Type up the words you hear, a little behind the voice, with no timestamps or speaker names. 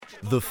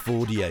The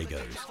Four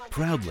Diegos,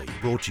 proudly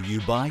brought to you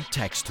by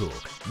Tax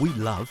Talk. We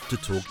love to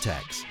talk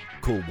tax.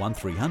 Call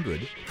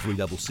 1300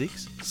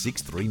 366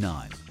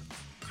 639.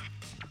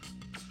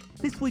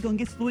 This week on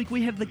Guest of the Week,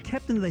 we have the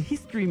captain of the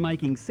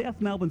history-making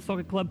South Melbourne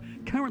Soccer Club,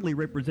 currently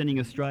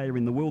representing Australia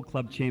in the World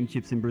Club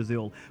Championships in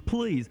Brazil.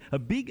 Please, a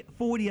big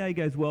Four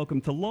Diegos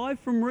welcome to live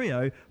from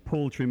Rio,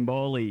 Paul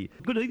Trimboli.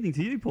 Good evening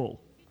to you,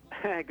 Paul.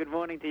 Good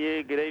morning to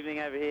you. Good evening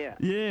over here.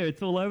 Yeah,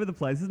 it's all over the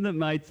place, isn't it,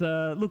 mate?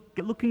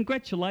 Look,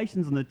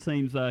 congratulations on the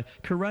team's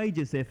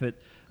courageous effort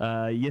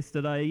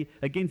yesterday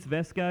against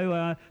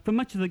Vasco. For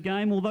much of the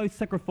game, although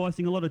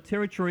sacrificing a lot of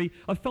territory,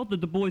 I felt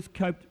that the boys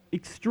coped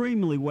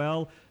extremely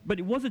well, but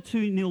it was a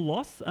 2-0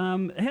 loss.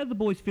 How are the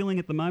boys feeling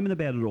at the moment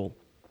about it all?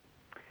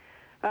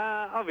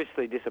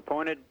 Obviously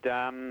disappointed.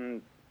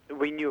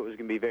 We knew it was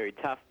going to be very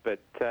tough, but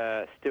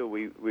still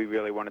we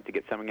really wanted to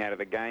get something out of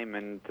the game,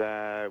 and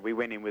we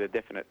went in with a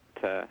definite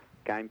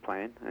game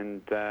plan,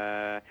 and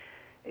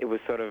it was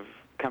sort of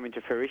coming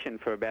to fruition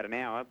for about an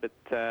hour, but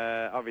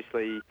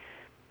obviously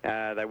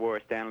they wore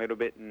us down a little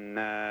bit and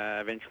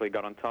eventually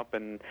got on top,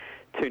 and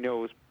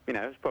 2-0 was,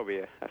 was probably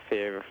a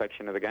fair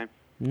reflection of the game.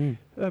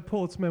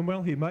 Paul, it's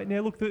Manuel here, mate.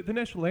 Now, look, the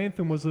national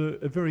anthem was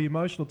a very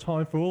emotional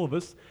time for all of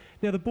us.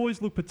 Now, the boys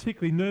look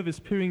particularly nervous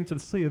peering into the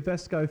sea of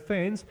Vasco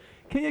fans.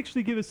 Can you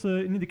actually give us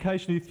an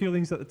indication of your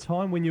feelings at the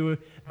time when you were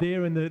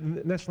there and the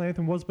national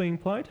anthem was being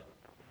played?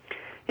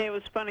 Yeah, it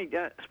was funny.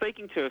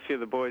 Speaking to a few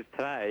of the boys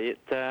today,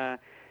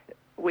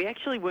 we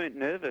actually weren't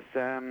nervous.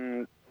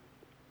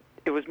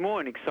 It was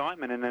more an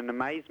excitement and an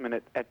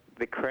amazement at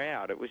the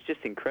crowd. It was just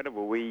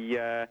incredible.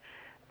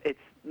 It's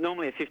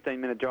normally a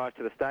 15-minute drive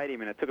to the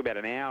stadium, and it took about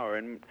an hour,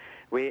 and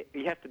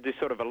you have to do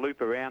sort of a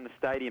loop around the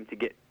stadium to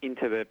get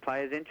into the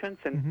players' entrance,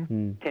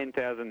 and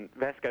 10,000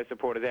 Vasco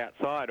supporters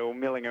outside all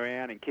milling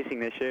around and kissing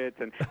their shirts,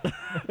 and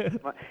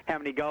how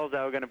many goals they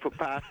were going to put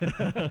past,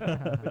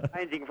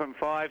 ranging from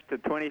 5 to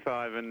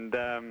 25,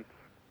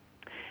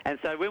 and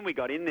so when we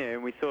got in there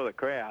and we saw the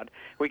crowd,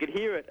 we could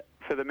hear it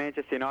for the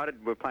Manchester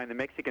United were playing the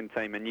Mexican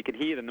team, and you could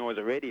hear the noise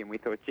already, and we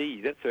thought,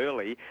 geez, that's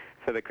early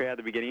for the crowd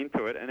to be getting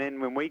into it. And then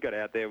when we got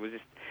out there, it was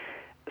just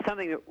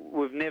something that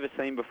we've never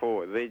seen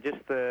before. They're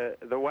just the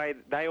way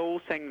they all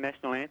sang the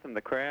national anthem,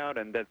 the crowd,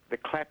 and the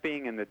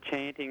clapping and the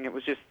chanting. It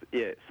was just,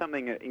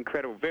 something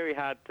incredible. Very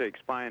hard to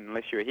explain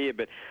unless you were here,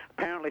 but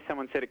apparently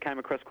someone said it came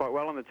across quite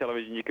well on the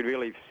television. You could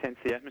really sense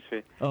the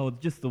atmosphere. Oh,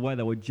 just the way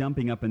they were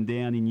jumping up and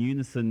down in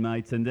unison,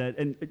 mates.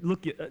 And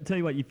look, I tell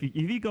you what, if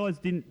you guys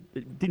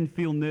didn't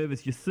feel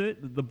nervous,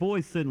 the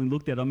boys certainly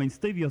looked at it. I mean,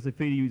 Stevie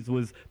Iosifidis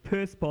was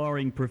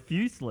perspiring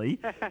profusely,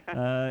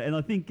 and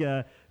I think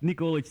Nick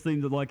Orlich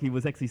seemed like he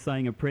was actually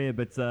saying a prayer,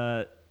 but,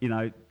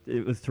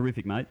 it was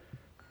terrific, mate.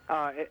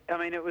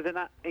 It was an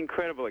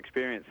incredible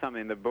experience,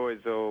 something the boys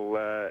all...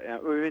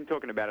 we've been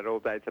talking about it all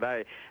day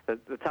today.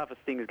 The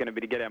toughest thing is going to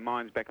be to get our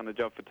minds back on the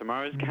job for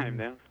tomorrow's game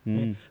now.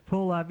 Yeah.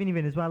 Paul, Vinny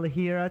Venezuela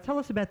here. Tell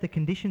us about the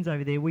conditions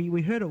over there.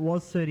 We heard it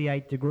was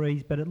 38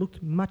 degrees, but it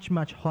looked much,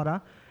 much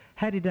hotter.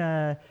 How did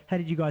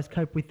you guys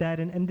cope with that?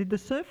 And did the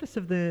surface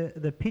of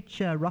the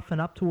pitch roughen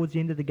up towards the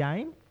end of the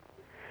game?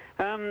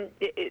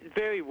 It's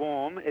very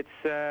warm. It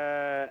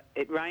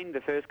rained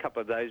the first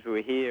couple of days we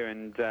were here,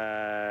 and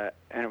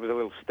it was a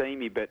little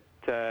steamy. But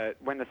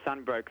when the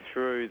sun broke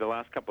through the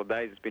last couple of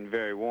days, it's been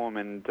very warm.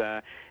 And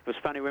it was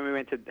funny when we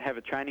went to have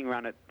a training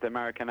run at the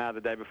Maracana the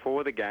day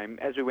before the game.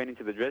 As we went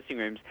into the dressing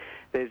rooms,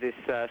 there's this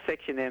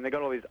section there, and they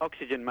got all these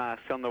oxygen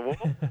masks on the wall.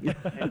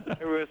 And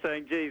we were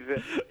saying, "Geez,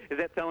 is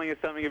that telling us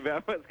something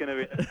about what's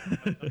going to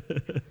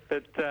be?"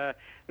 But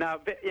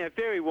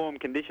very warm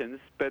conditions.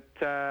 But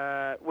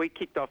we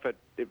kicked off it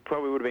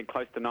probably would have been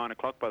close to 9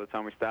 o'clock by the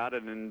time we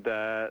started, and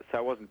so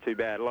it wasn't too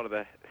bad. A lot of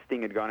the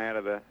sting had gone out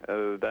of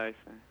the day.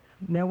 So.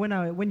 Now,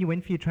 when you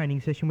went for your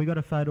training session, we got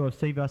a photo of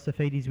Steve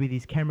Iosifidis with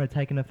his camera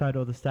taking a photo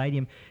of the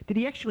stadium. Did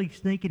he actually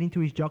sneak it into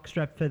his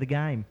jockstrap for the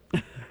game?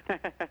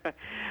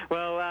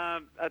 Well,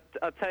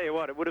 I'll tell you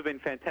what, it would have been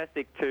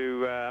fantastic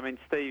to...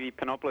 Stevie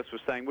Panopoulos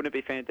was saying, wouldn't it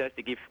be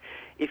fantastic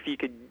if you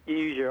could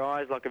use your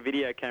eyes like a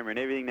video camera and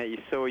everything that you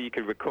saw you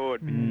could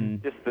record?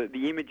 Just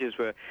the images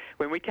were...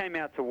 When we came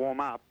out to warm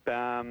up,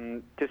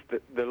 just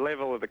the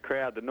level of the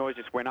crowd, the noise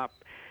just went up.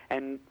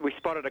 And we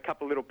spotted a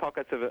couple of little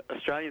pockets of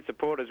Australian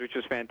supporters, which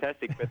was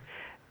fantastic,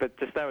 but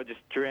they were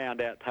just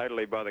drowned out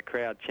totally by the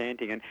crowd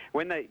chanting. And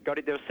when they got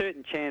it, there were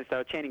certain chants. They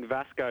were chanting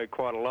Vasco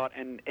quite a lot,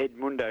 and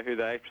Edmundo, who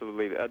they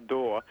absolutely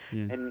adore.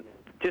 Yeah. And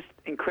just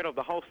incredible.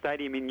 The whole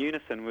stadium in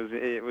unison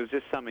was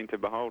just something to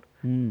behold.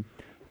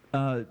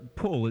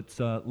 Paul, it's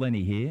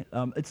Lenny here.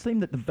 It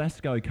seemed that the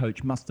Vasco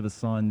coach must have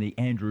assigned the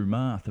Andrew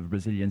Marth of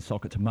Brazilian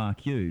soccer to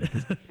mark you,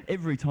 because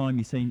every time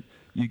you seem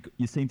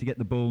to get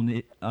the ball,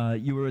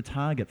 you were a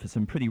target for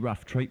some pretty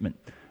rough treatment.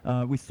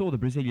 We saw the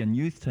Brazilian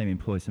youth team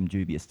employ some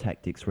dubious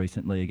tactics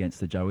recently against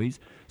the Joeys.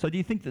 So do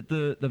you think that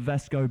the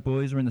Vasco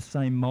boys are in the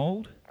same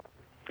mould?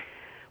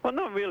 Well,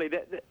 not really.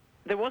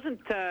 There wasn't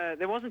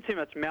too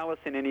much malice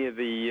in any of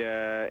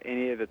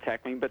the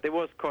tackling, but there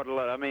was quite a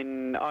lot. I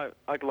mean, I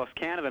lost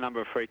count of the number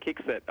of free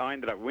kicks that I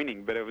ended up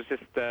winning, but it was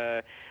just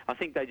I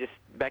think they just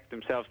backed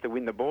themselves to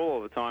win the ball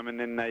all the time, and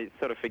then they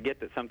sort of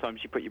forget that sometimes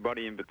you put your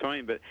body in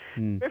between. But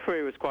the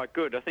referee was quite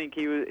good. I think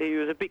he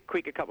was a bit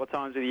quick a couple of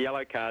times with the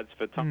yellow cards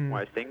for time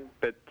wasting,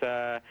 but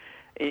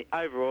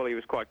overall he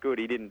was quite good.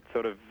 He didn't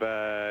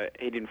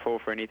he didn't fall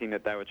for anything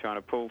that they were trying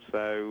to pull.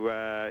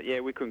 So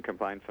yeah, we couldn't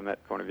complain from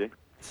that point of view.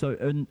 So,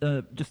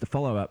 just to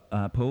follow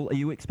up, Paul, are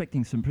you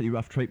expecting some pretty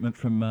rough treatment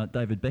from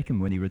David Beckham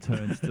when he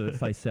returns to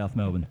face South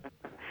Melbourne?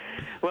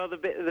 Well,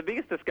 the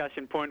biggest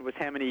discussion point was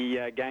how many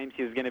games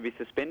he was going to be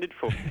suspended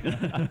for.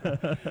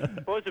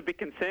 I was a bit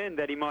concerned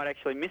that he might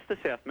actually miss the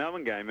South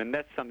Melbourne game, and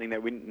that's something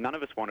that none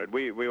of us wanted.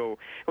 We all.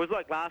 It was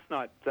like last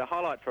night. The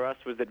highlight for us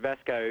was that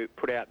Vasco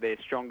put out their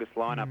strongest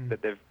lineup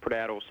that they've put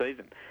out all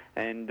season,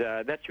 and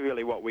that's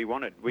really what we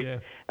wanted.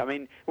 I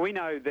mean, we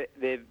know that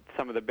they're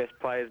some of the best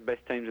players,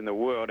 best teams in the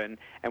world, and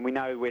we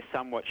know we're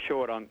somewhat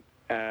short on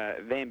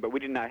them, but we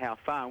didn't know how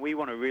far, and we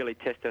want to really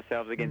test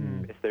ourselves against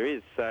the best there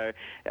is. So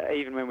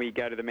even when we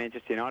go to the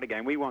Manchester United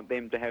game, we want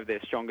them to have their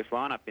strongest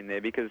lineup in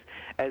there, because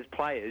as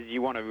players,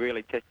 you want to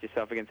really test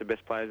yourself against the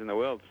best players in the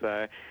world.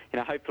 So,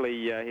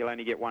 hopefully he'll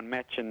only get one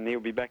match and he'll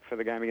be back for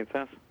the game against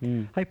us.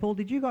 Hey, Paul,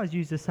 did you guys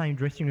use the same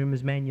dressing room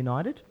as Man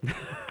United?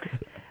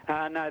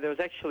 No, there was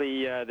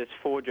actually there's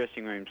 4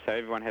 dressing rooms, so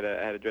everyone had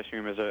a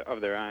dressing room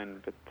of their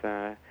own.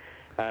 But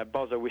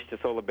Bozza wished us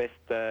all the best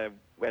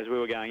as we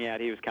were going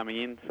out. He was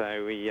coming in,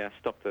 so we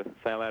stopped to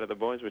say hello to the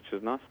boys, which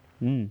was nice.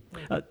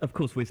 Of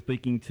course, we're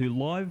speaking to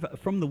live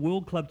from the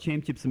World Club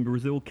Championships in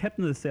Brazil,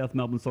 captain of the South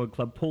Melbourne Side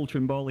Club, Paul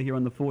Trimbola, here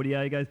on the 40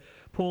 Agos.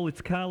 Paul,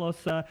 it's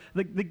Carlos.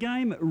 The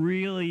game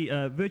really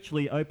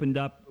virtually opened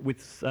up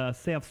with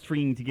South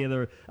stringing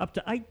together up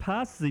to 8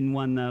 passes in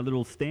one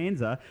little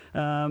stanza.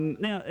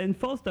 Now, and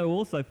Foster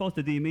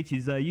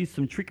Diamicis used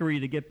some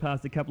trickery to get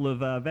past a couple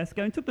of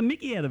Vasco and took the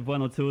mickey out of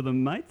one or two of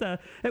them, mates.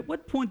 At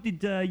what point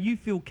did you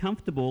feel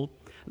comfortable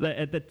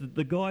that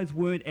the guys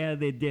weren't out of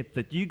their depth,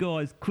 that you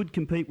guys could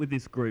compete with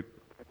this group?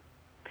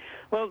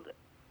 Well,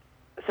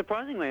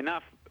 surprisingly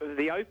enough,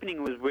 the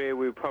opening was where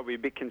we were probably a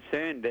bit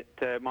concerned that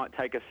it might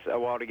take us a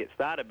while to get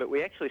started, but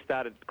we actually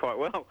started quite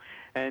well.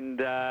 And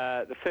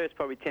the first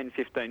probably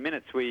 10-15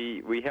 minutes,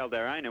 we held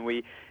our own, and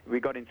we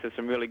got into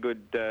some really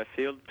good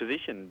field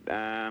position.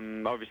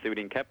 Obviously, we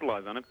didn't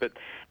capitalise on it, but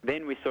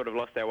then we sort of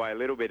lost our way a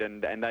little bit,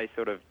 and they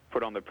sort of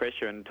put on the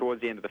pressure. And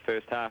towards the end of the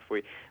first half,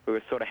 we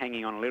were sort of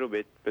hanging on a little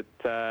bit,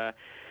 but...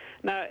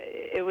 No,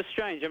 it was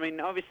strange. I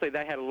mean, obviously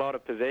they had a lot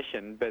of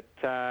possession, but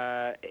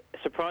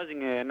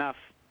surprisingly enough,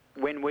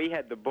 when we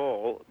had the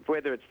ball,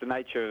 whether it's the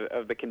nature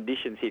of the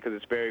conditions here, because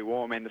it's very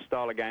warm, and the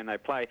style of game they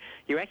play,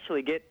 you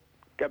actually get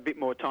a bit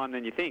more time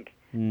than you think.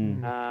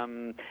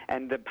 And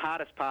the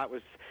hardest part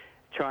was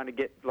trying to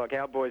get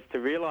our boys to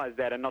realise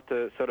that and not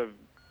to sort of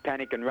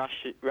panic and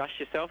rush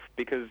yourself,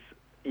 because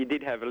you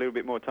did have a little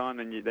bit more time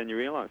than you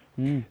realise.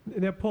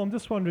 Now, Paul, I'm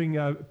just wondering,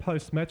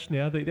 post-match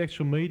now, the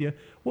actual media,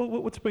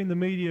 what's been the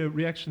media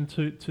reaction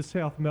to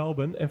South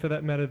Melbourne, and for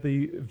that matter,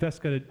 the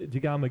Vasco da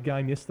Gama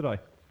game yesterday?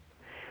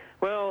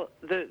 Well,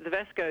 the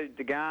Vasco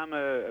da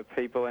Gama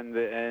people and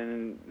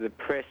the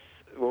press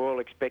were all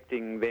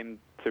expecting them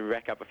to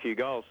rack up a few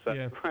goals.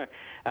 So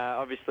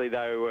obviously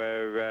they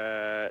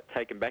were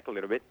taken back a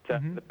little bit.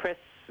 The press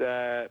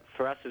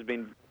for us has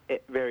been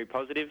very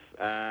positive.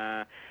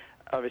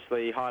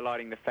 Obviously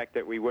highlighting the fact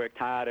that we worked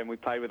hard and we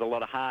played with a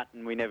lot of heart,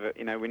 and we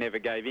never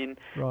gave in.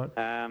 Right.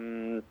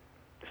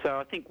 So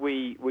I think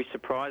we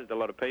surprised a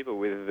lot of people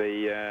with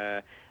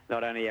the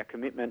not only our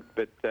commitment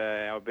but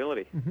our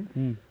ability.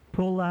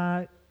 Paul,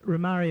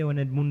 Romario and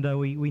Edmundo,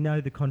 we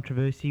know the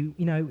controversy.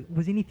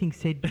 Was anything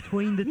said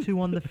between the two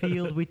on the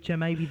field which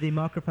maybe the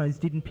microphones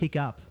didn't pick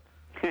up?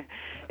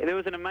 There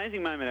was an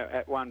amazing moment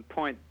at one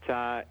point.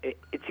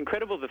 It's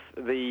incredible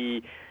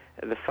the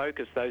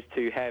focus those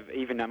two have,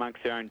 even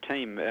amongst their own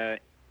team.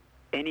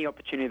 Any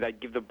opportunity, they'd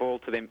give the ball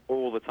to them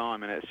all the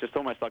time, and it's just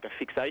almost like a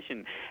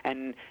fixation.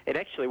 And it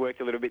actually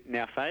worked a little bit in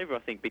our favour, I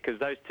think, because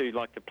those two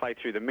like to play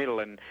through the middle,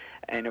 and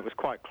it was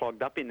quite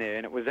clogged up in there.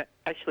 And it was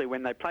actually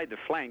when they played the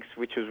flanks,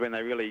 which was when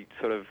they really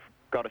sort of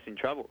got us in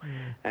trouble.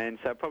 And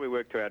so it probably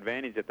worked to our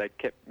advantage that they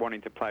kept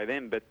wanting to play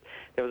them. But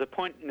there was a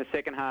point in the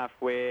second half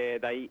where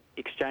they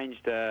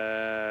exchanged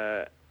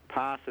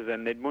passes,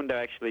 and Edmundo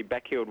actually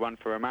backheeled one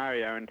for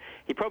Romario, and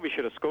he probably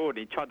should have scored.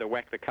 He tried to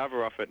whack the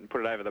cover off it and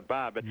put it over the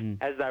bar, but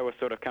as they were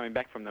sort of coming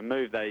back from the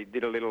move, they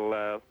did a little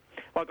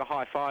like a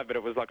high five, but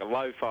it was like a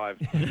low five.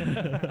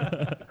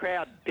 The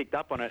crowd picked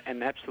up on it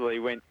and absolutely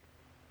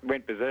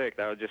went berserk.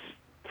 They were just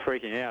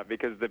freaking out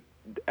because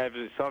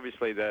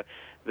obviously the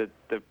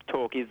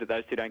talk is that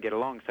those two don't get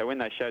along. So when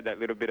they showed that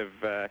little bit of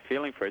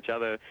feeling for each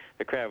other,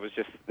 the crowd was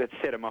that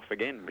set them off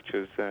again, which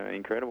was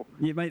incredible.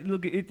 Yeah, mate,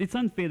 look, it's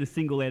unfair to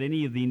single out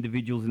any of the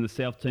individuals in the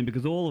South team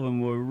because all of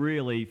them were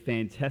really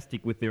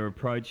fantastic with their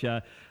approach.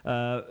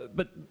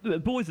 But the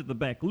boys at the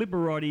back,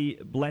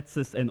 Liberotti,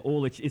 Blatsis and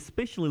Orlich,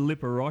 especially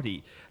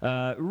Liberotti,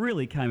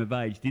 really came of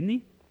age, didn't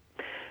he?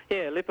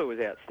 Yeah, Lipper was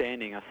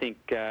outstanding, I think,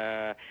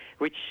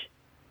 which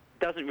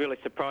doesn't really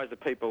surprise the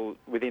people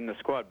within the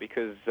squad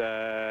because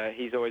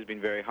he's always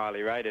been very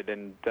highly rated.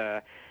 And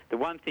the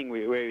one thing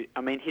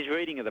his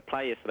reading of the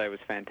play yesterday was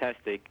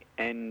fantastic,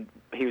 and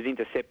he was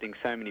intercepting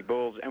so many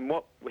balls. And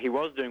what he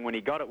was doing when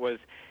he got it was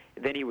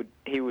then he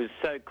was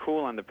so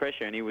cool under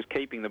pressure, and he was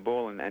keeping the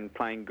ball and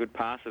playing good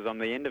passes on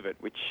the end of it,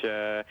 which,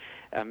 for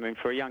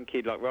a young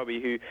kid like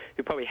Robbie, who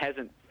probably has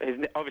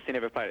obviously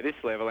never played at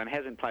this level and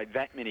hasn't played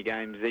that many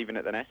games even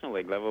at the National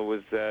League level,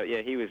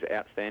 he was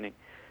outstanding.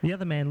 The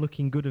other man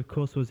looking good, of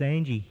course, was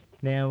Angie.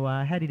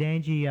 Now, how did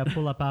Angie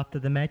pull up after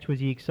the match? Was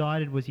he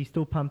excited? Was he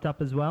still pumped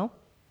up as well?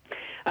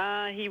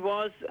 He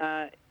was.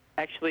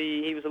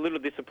 Actually, he was a little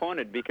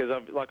disappointed because,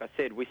 like I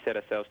said, we set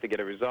ourselves to get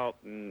a result,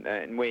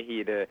 and we're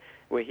here to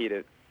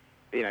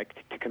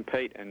to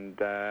compete and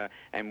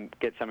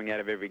get something out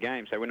of every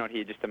game. So we're not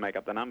here just to make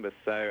up the numbers.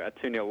 So a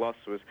 2-0 loss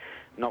was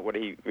not what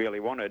he really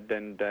wanted,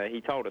 and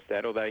he told us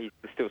that, although he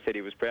still said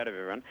he was proud of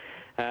everyone.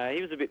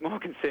 He was a bit more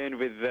concerned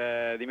with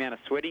the amount of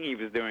sweating he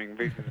was doing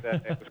because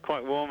it was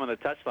quite warm on the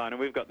touchline, and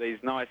we've got these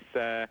nice...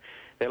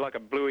 they're like a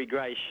bluey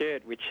grey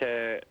shirt, which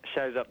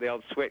shows up the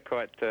old sweat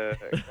quite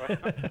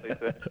nicely.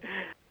 So.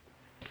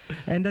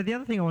 And the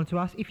other thing I wanted to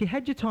ask, if you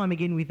had your time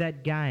again with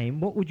that game,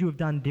 what would you have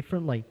done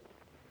differently?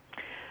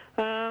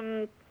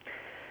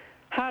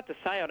 Hard to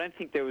say. I don't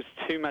think there was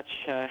too much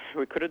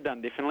we could have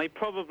done differently.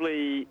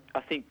 Probably,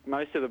 I think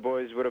most of the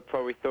boys would have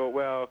probably thought,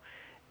 well,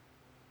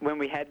 when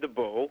we had the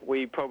ball,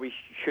 we probably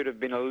should have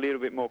been a little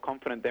bit more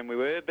confident than we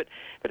were. But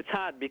it's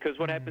hard because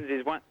what happens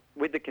is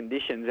with the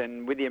conditions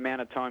and with the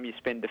amount of time you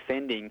spend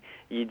defending,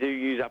 you do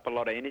use up a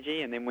lot of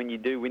energy. And then when you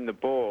do win the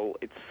ball,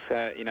 it's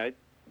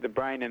the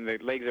brain and the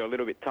legs are a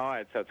little bit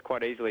tired, so it's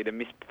quite easily to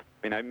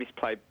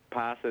misplay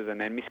passes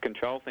and then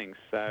miscontrol things.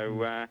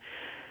 So.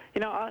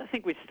 I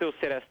think we'd still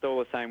set our stall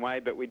the same way,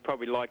 but we'd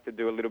probably like to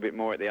do a little bit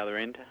more at the other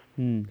end.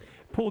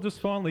 Paul, just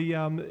finally,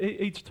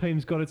 each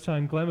team's got its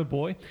own glamour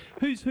boy.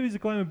 Who's a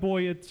glamour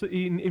boy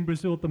in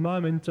Brazil at the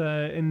moment,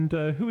 and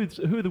who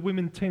are the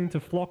women tending to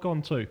flock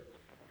onto?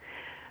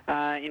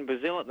 In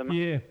Brazil at the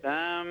moment?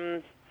 Yeah.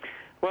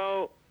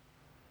 Well,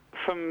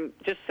 from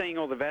just seeing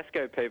all the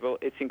Vasco people,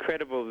 it's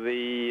incredible.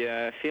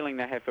 The feeling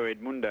they have for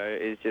Edmundo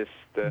is just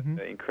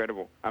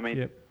incredible. I mean...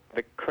 Yep.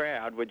 The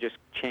crowd were just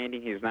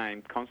chanting his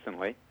name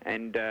constantly,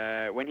 and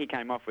when he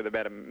came off with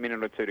about a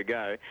minute or two to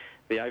go,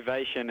 the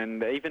ovation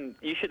and even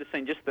you should have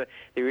seen just the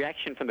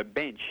reaction from the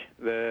bench.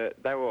 They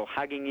were all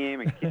hugging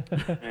him and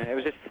kissing him. It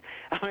was just,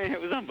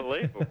 it was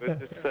unbelievable.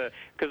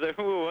 Because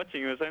we were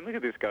watching, we were saying, "Look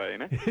at this guy,"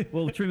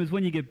 Well, Trimmers,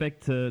 when you get back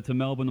to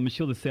Melbourne, I'm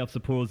sure the South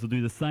supporters will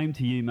do the same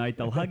to you, mate.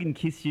 They'll hug and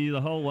kiss you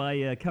the whole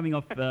way, coming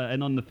off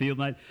and on the field,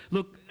 mate.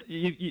 Look.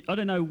 I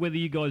don't know whether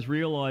you guys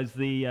realise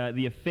the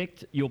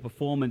effect your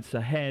performance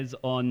has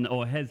on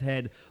or has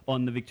had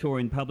on the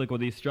Victorian public or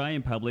the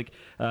Australian public.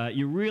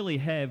 You really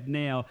have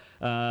now,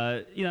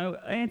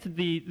 answered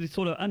the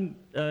sort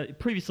of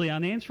previously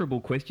unanswerable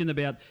question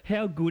about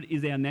how good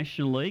is our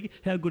National League,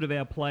 how good are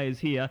our players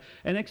here,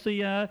 and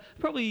actually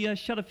probably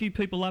shut a few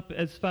people up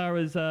as far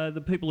as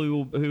the people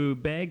who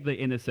bagged the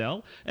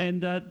NSL.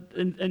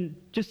 And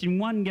just in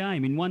one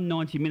game, in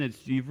 190 minutes,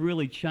 you've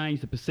really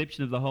changed the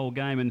perception of the whole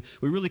game, and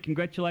we really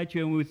congratulate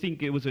you, and we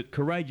think it was a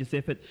courageous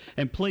effort,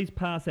 and please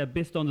pass our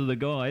best on to the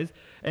guys,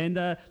 and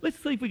let's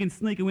see if we can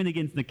sneak a win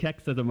against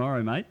Necaxa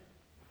tomorrow, mate.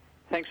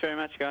 Thanks very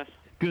much, guys.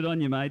 Good on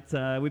you, mate.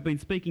 We've been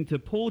speaking to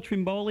Paul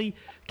Trimboli,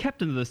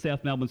 captain of the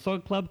South Melbourne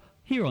Soccer Club,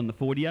 here on the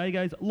Four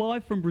Diegos,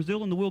 live from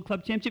Brazil in the World Club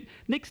Championship.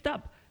 Next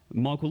up,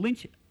 Michael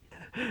Lynch,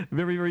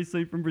 very, very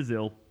soon from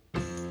Brazil.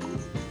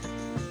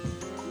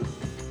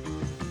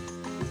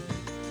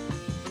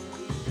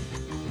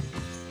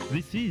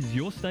 This is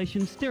your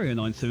station, Stereo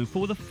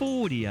 974, the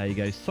Four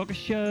Diegos Soccer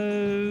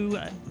Show,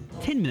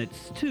 10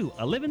 minutes to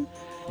 11.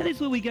 And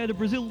that's where we go to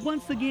Brazil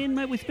once again,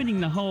 mate. We're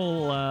spending the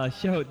whole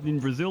show in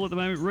Brazil at the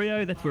moment,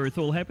 Rio. That's where it's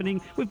all happening.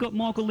 We've got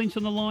Michael Lynch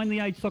on the line, the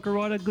Age Soccer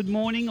writer. Good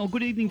morning, or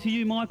good evening to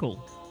you, Michael.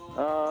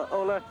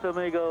 Hola,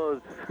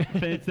 amigos.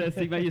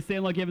 Fantastic, mate. You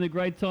sound like you're having a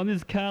great time. This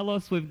is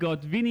Carlos. We've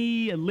got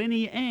Vinny,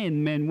 Lenny,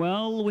 and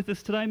Manuel with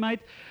us today,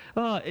 mate.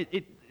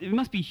 It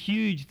must be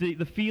huge,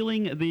 the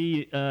feeling,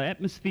 the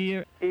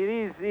atmosphere.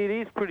 It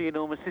is pretty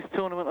enormous. This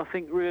tournament, I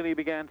think, really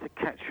began to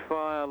catch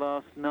fire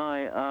last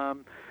night.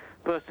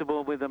 First of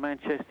all, with the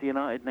Manchester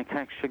United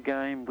Necaxa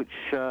game, which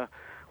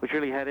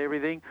really had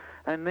everything,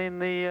 and then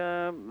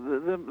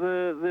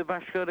the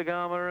Vasco da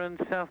Gama and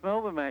South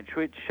Melbourne match,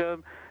 which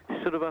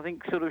sort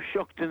of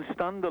shocked and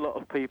stunned a lot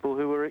of people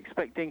who were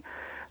expecting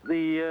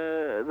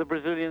the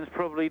Brazilians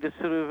probably to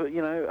sort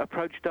of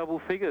approach double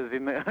figures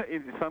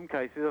in some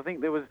cases. I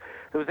think there was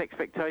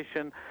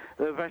expectation.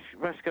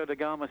 Vasco da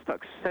Gama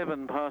stuck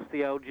 7 past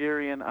the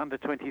Algerian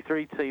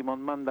under-23 team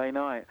on Monday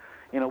night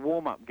in a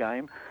warm-up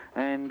game,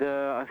 and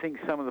I think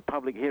some of the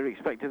public here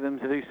expected them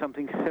to do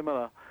something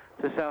similar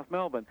to South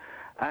Melbourne,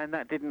 and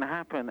that didn't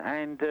happen.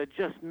 And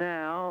just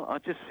now, I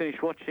just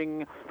finished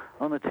watching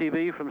on the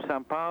TV from Sao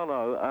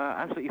Paulo,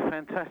 absolutely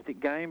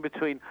fantastic game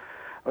between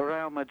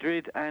Real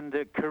Madrid and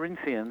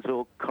Corinthians,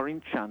 or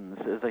Corinthians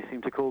as they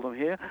seem to call them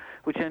here,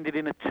 which ended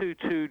in a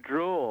 2-2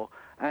 draw.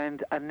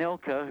 And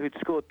Anelka, who'd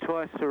scored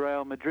twice for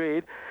Real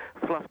Madrid,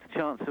 fluffed a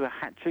chance of a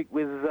hat-trick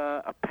with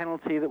a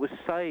penalty that was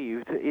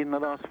saved in the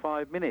last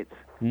 5 minutes.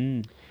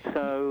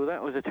 So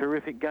that was a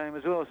terrific game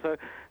as well. So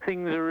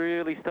things are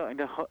really starting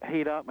to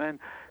heat up, and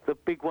the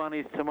big one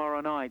is tomorrow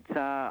night.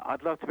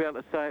 I'd love to be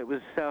able to say it was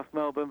South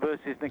Melbourne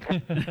versus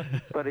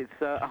Necaxa, but it's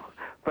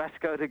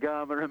Vasco da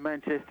Gama and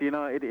Manchester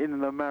United in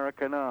the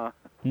Maracanã.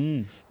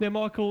 Now,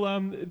 Michael,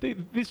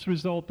 this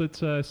result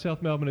that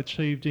South Melbourne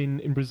achieved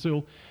in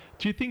Brazil,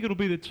 do you think it'll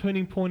be the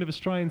turning point of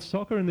Australian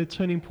soccer, and the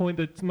turning point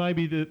that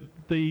maybe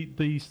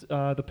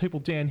the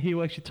people down here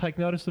will actually take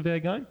notice of our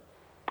game?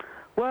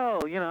 Well,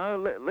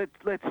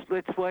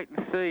 let's wait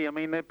and see. I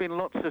mean, there've been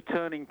lots of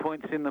turning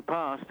points in the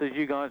past, as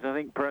you guys, I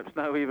think, perhaps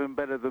know even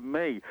better than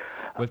me.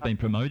 We've been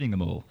promoting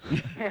them all.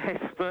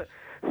 Yes, but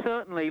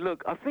certainly,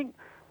 look, I think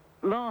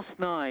last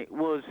night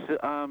was,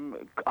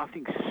 I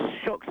think,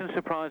 shocked and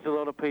surprised a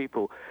lot of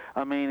people.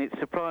 I mean, it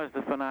surprised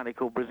the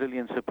fanatical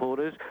Brazilian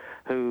supporters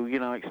who,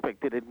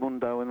 expected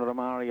Edmundo and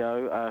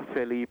Romario,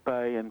 Felipe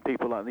and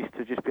people like this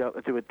to just be able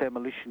to do a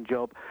demolition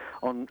job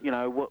on,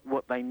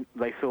 what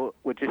they thought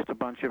were just a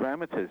bunch of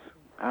amateurs.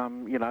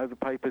 The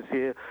papers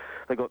here,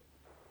 they got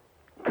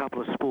a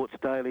couple of sports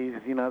dailies,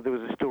 there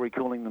was a story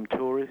calling them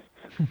tourists,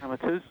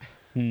 amateurs.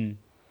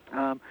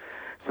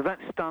 So that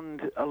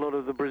stunned a lot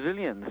of the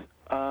Brazilians.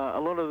 A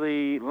lot of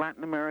the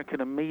Latin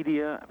American and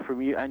media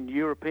and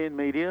European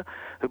media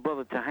who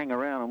bothered to hang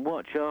around and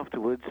watch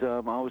afterwards. I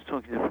was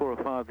talking to 4 or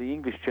 5 of the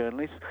English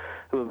journalists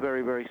who were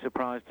very, very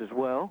surprised as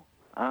well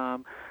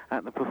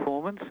at the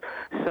performance.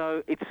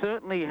 So it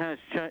certainly has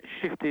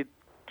shifted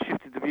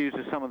the views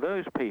of some of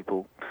those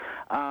people.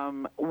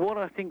 What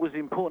I think was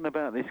important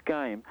about this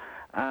game,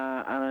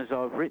 and as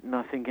I've written,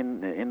 I think,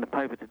 in the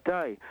paper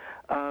today,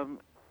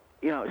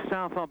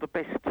 South are the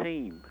best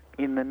team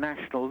in the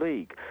National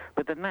League,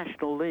 but the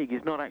National League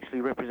is not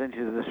actually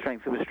representative of the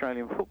strength of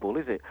Australian football,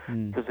 is it?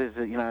 Because there's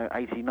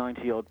 80,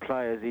 90 odd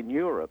players in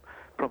Europe,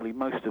 probably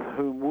most of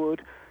whom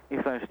would,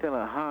 if they're still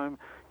at home,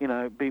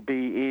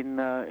 be in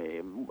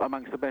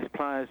amongst the best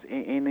players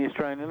in the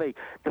Australian League.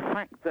 The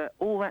fact that,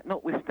 all that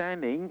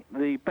notwithstanding,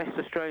 the best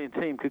Australian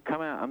team could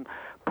come out and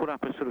put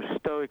up a sort of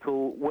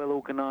stoical,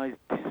 well-organised,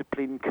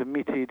 disciplined,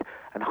 committed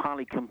and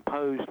highly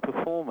composed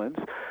performance,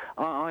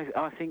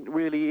 I think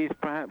really is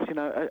perhaps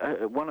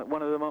one of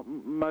the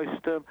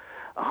most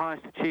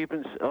highest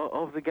achievements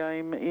of the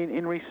game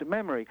in recent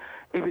memory.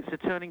 If it's a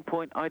turning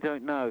point, I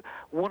don't know.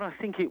 What I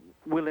think it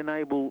will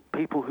enable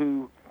people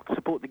who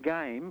support the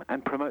game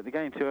and promote the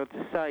game to be able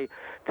to say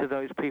to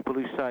those people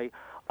who say,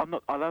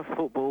 I love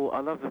football, I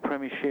love the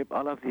Premiership,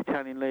 I love the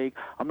Italian League,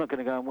 I'm not going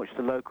to go and watch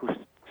the local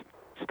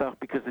stuff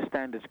because the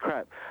standard's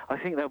crap. I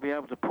think they'll be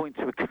able to point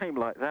to a game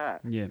like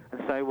that and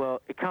say,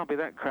 well, it can't be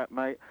that crap,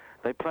 mate.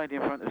 They played in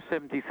front of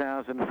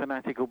 70,000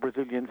 fanatical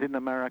Brazilians in the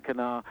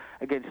Maracanã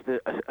against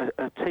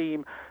a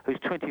team whose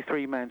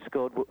 23-man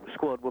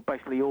squad were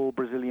basically all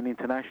Brazilian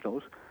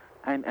internationals.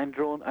 And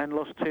drawn and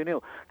lost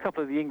 2-0. A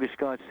couple of the English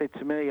guys said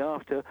to me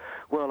after,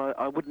 well,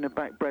 I wouldn't have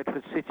backed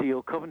Bradford City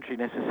or Coventry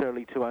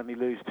necessarily to only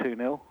lose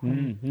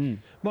 2-0.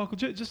 Michael,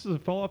 just as a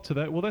follow-up to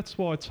that, well, that's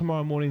why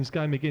tomorrow morning's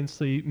game against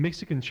the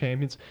Mexican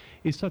champions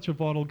is such a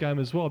vital game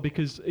as well,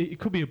 because it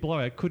could be a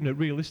blowout, couldn't it,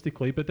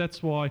 realistically? But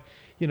that's why,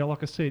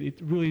 like I said,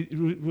 it's really,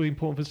 really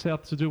important for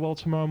South to do well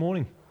tomorrow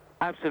morning.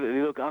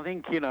 Absolutely. Look, I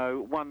think,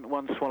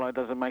 one swallow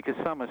doesn't make a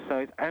summer, so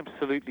it's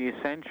absolutely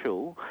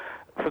essential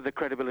for the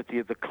credibility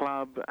of the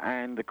club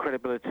and the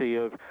credibility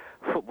of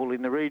football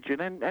in the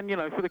region and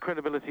for the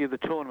credibility of the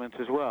tournament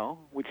as well,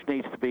 which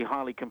needs to be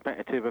highly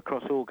competitive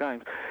across all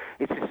games.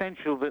 It's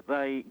essential that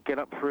they get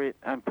up for it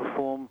and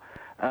perform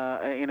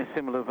in a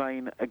similar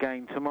vein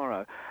again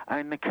tomorrow.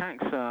 And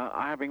Necaxa,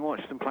 having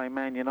watched them play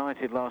Man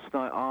United last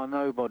night, are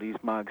nobody's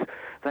mugs.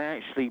 They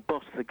actually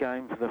bossed the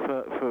game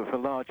for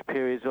large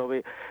periods of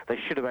it. They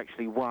should have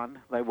actually won.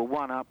 They were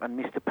 1-up and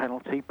missed a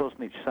penalty.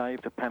 Bosnich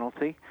saved a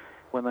penalty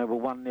when they were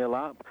 1-0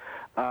 up,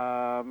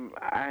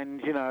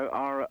 and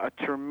are a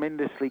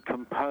tremendously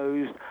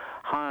composed,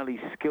 highly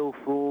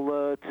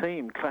skillful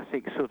team,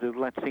 classic sort of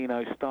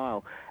Latino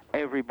style.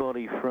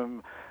 Everybody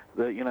from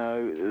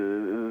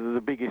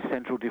the biggest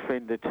central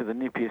defender to the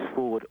nippiest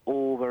forward,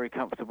 all very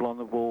comfortable on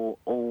the ball,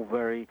 all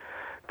very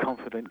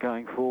confident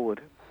going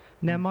forward.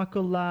 Now,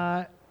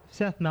 Michael,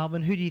 South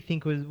Melbourne, who do you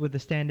think were the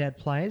standout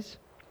players?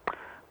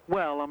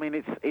 Well, I mean,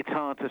 it's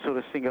hard to sort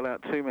of single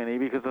out too many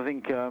because I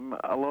think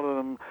a lot of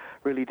them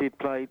really did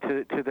play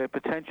to their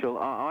potential.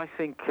 I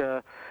think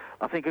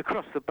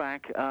across the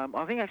back, I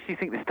actually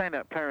think the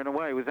standout player in a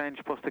way was Ange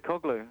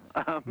Postecoglou.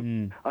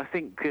 I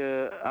think,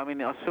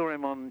 I saw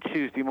him on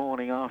Tuesday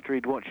morning after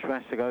he'd watched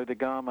Vasco da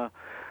Gama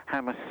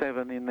hammer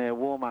 7 in their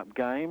warm-up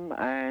game,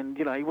 and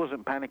he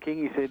wasn't panicking.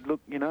 He said,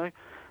 look,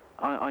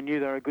 I knew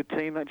they're a good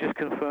team. That just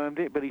confirmed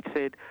it. But he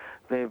said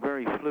they're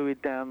very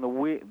fluid down the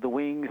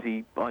wings.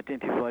 He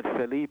identified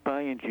Felipe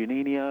and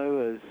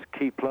Juninho as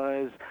key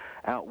players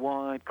out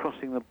wide,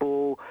 crossing the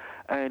ball.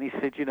 and he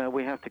said,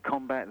 we have to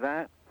combat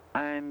that,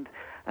 and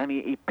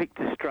he picked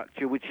a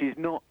structure which is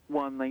not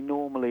one they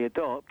normally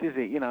adopt, is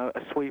it? A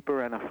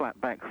sweeper and a flat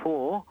back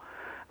four,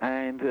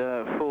 and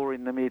four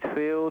in the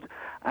midfield,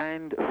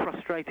 and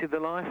frustrated the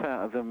life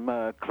out of them.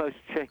 Close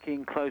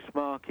checking, close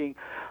marking,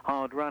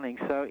 hard running.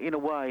 So in a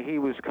way, he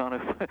was kind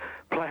of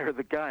player of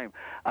the game.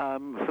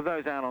 For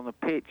those out on the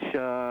pitch,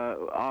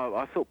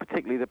 I thought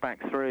particularly the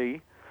back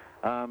three,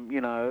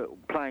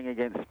 playing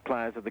against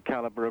players of the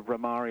calibre of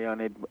Romario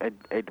and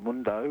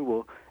Edmundo,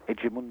 or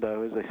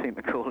Edmundo as they seem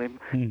to call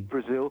him in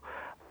Brazil.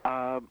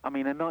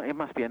 It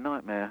must be a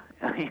nightmare,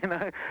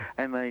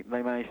 and they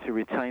managed to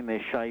retain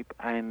their shape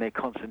and their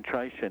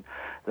concentration.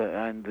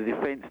 And the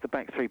defence, the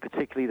back three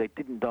particularly, they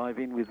didn't dive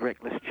in with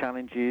reckless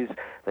challenges.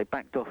 They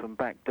backed off,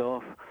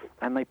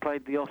 and they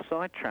played the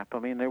offside trap.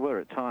 There were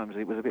at times,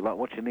 it was a bit like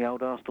watching the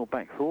old Arsenal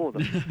back four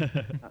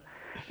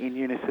in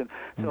unison.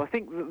 So I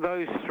think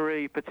those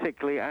three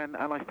particularly, and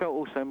I felt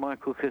also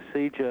Michael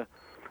Casilla,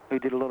 who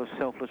did a lot of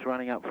selfless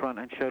running up front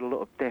and showed a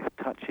lot of deft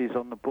touches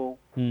on the ball.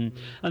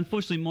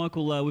 Unfortunately,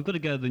 Michael, we've got to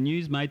go to the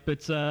news, mate,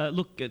 but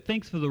look,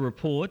 thanks for the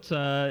report.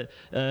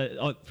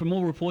 From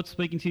all reports,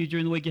 speaking to you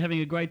during the week, you're having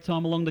a great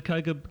time along the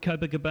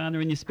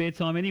Copacabana in your spare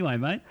time anyway,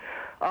 mate.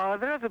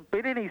 There hasn't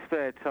been any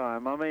spare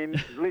time.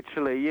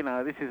 Literally,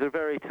 this is a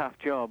very tough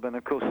job, and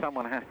of course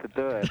someone has to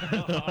do it.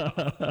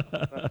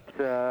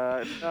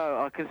 But,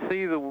 no, I can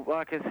see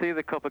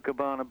the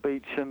Copacabana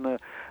beach and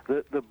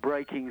the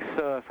breaking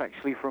surf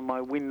actually from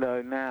my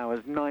window now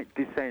as night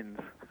descends.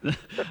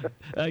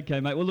 Okay,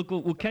 mate. Well, look,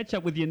 we'll catch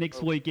up with you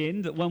next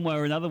weekend, one way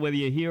or another, whether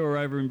you're here or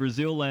over in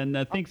Brazil. And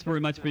thanks very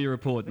much for your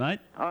report, mate.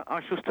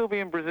 I shall still be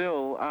in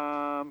Brazil.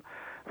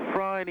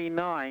 Friday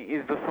night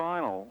is the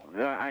final,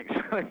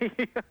 actually.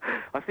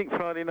 I think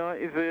Friday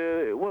night is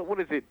what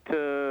is it?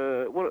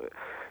 Today's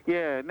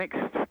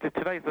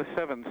the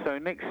 7th, so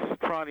next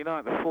Friday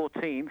night, the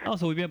 14th. Oh,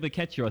 so we'll be able to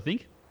catch you, I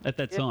think, at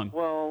that time.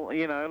 Well,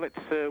 let's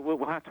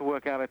we'll have to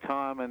work out a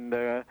time and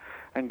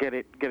get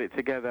it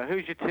together.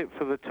 Who's your tip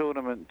for the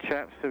tournament,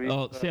 chaps?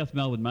 South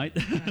Melbourne, mate.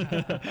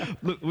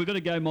 Look, we've got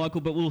to go,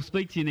 Michael, but we'll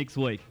speak to you next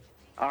week.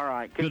 All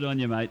right. Good on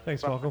you, mate.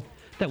 Thanks, Michael.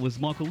 That was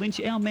Michael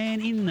Lynch, our man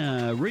in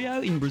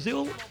Rio, in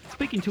Brazil,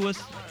 speaking to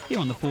us here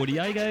on the Four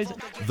Diegos.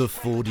 The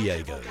Four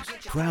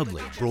Diegos,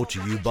 proudly brought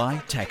to you by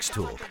Tax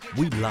Talk.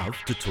 We love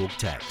to talk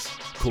tax.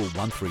 Call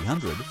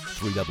 1300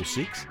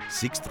 366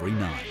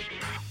 639.